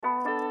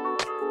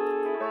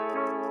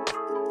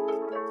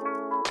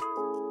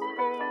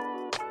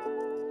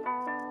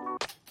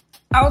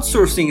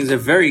Outsourcing is a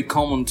very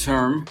common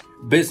term.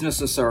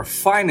 Businesses are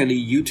finally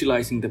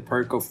utilizing the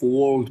perk of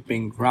world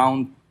being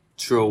ground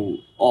through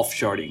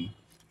offshoring.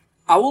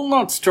 I will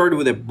not start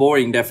with a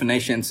boring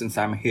definition since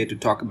I'm here to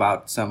talk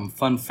about some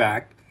fun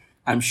fact.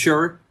 I'm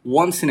sure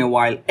once in a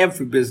while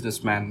every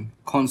businessman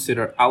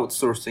consider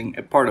outsourcing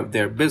a part of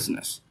their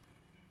business.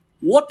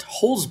 What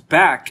holds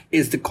back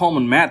is the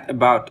common math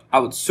about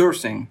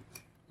outsourcing.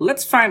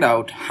 Let's find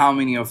out how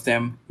many of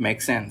them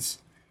make sense.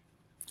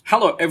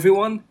 Hello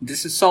everyone,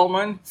 this is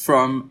Salman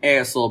from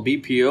ASL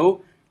BPO,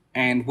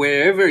 and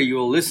wherever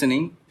you're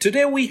listening,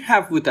 today we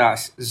have with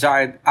us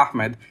Zayed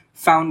Ahmed,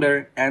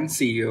 founder and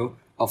CEO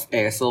of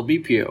ASL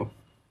BPO.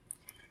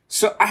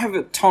 So I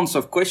have tons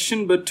of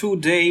questions, but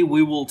today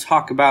we will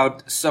talk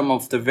about some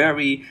of the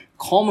very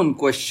common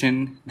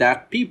question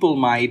that people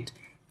might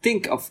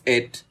think of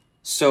it.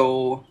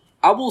 So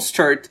I will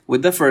start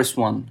with the first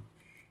one.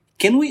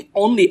 Can we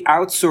only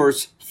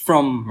outsource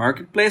from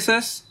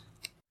marketplaces?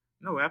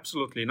 No,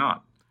 absolutely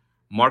not.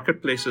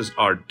 Marketplaces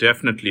are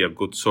definitely a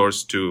good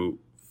source to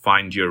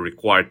find your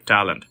required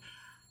talent.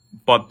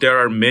 But there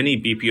are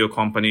many BPO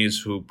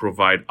companies who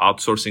provide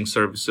outsourcing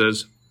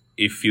services.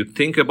 If you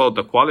think about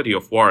the quality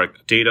of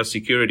work, data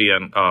security,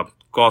 and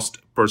cost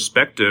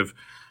perspective,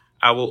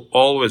 I will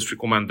always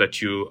recommend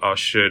that you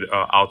should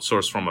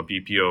outsource from a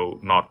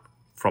BPO, not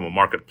from a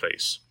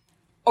marketplace.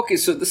 Okay,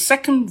 so the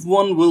second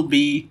one will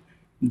be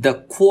the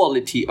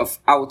quality of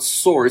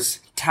outsourced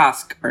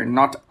tasks are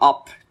not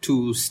up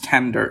to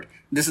standard.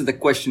 This is the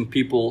question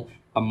people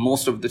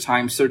most of the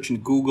time search in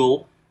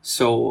Google.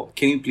 So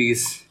can you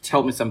please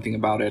tell me something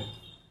about it?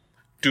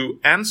 To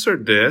answer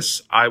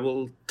this, I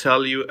will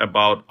tell you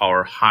about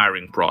our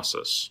hiring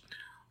process.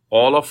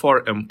 All of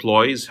our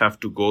employees have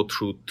to go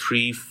through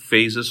 3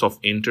 phases of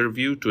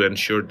interview to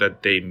ensure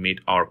that they meet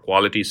our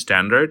quality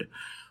standard.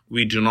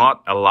 We do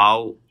not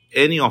allow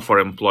any of our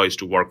employees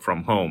to work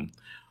from home.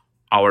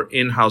 Our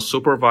in-house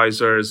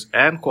supervisors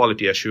and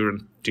quality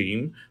assurance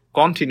team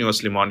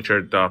continuously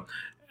monitor the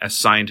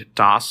assigned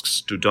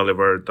tasks to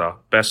deliver the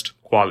best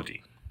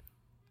quality.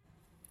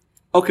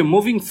 Okay,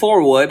 moving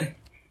forward,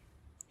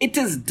 it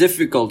is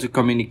difficult to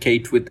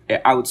communicate with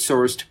an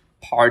outsourced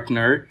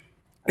partner.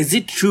 Is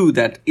it true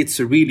that it's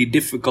really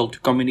difficult to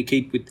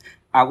communicate with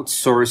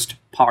outsourced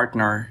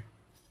partner?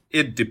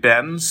 It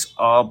depends.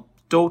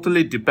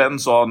 Totally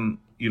depends on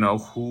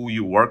who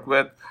you work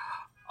with.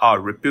 A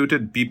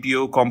reputed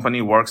BPO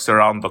company works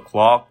around the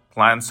clock.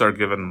 Clients are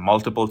given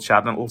multiple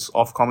channels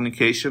of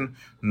communication,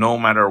 no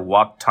matter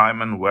what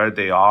time and where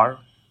they are.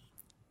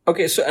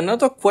 Okay, so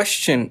another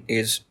question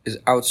is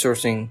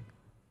outsourcing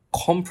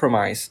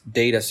compromise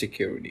data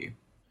security?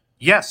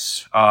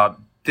 Yes,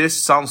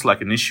 this sounds like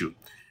an issue.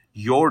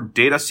 Your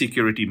data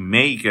security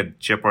may get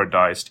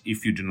jeopardized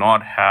if you do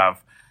not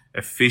have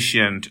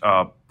efficient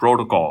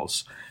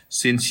protocols,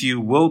 since you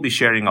will be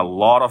sharing a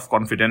lot of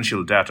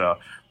confidential data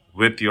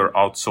with your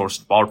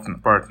outsourced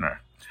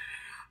partner.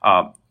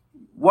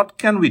 What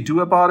can we do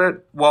about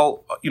it?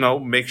 Well,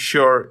 make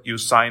sure you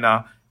sign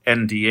a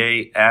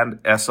NDA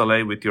and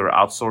SLA with your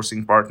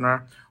outsourcing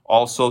partner.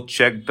 Also,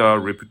 check the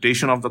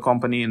reputation of the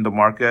company in the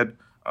market,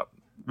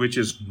 which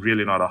is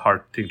really not a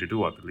hard thing to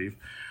do, I believe.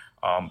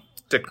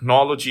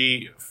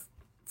 Technology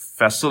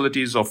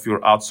facilities of your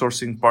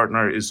outsourcing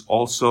partner is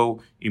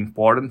also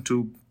important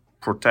to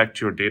protect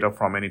your data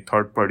from any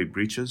third-party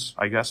breaches,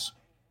 I guess.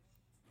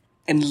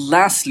 And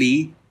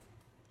lastly,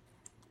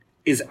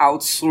 is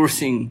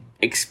outsourcing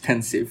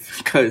expensive?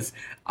 Because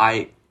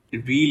I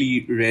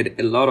really read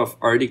a lot of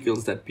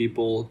articles that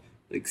people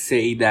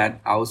say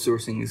that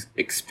outsourcing is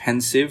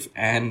expensive,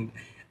 and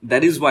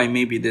that is why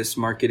maybe this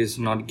market is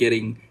not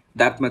getting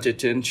that much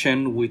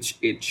attention which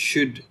it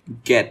should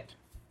get.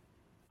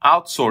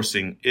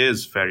 Outsourcing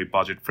is very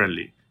budget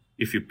friendly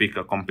if you pick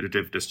a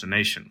competitive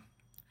destination.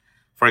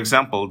 For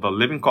example, the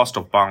living cost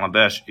of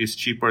Bangladesh is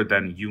cheaper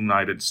than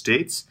United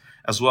States,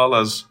 as well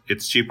as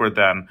it's cheaper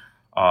than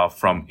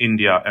from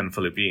India and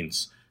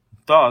Philippines.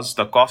 Thus,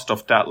 the cost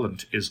of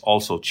talent is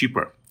also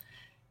cheaper.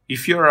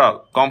 If you're a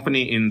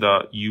company in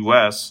the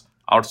US,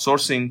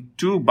 outsourcing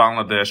to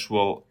Bangladesh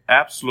will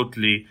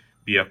absolutely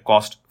be a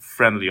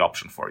cost-friendly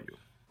option for you.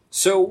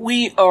 So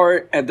we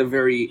are at the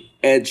very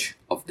edge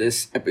of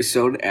this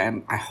episode,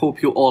 and I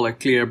hope you all are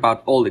clear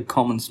about all the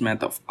common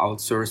myths of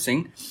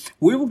outsourcing.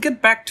 We will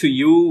get back to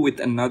you with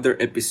another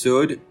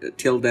episode.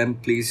 Till then,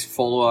 please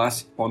follow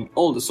us on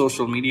all the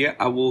social media.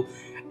 I will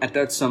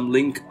attach some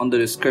link on the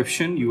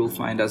description. You will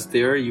find us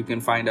there. You can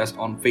find us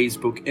on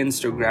Facebook,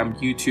 Instagram,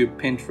 YouTube,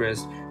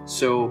 Pinterest.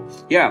 So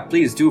yeah,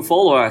 please do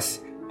follow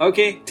us.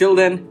 Okay, till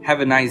then,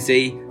 have a nice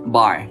day.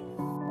 Bye.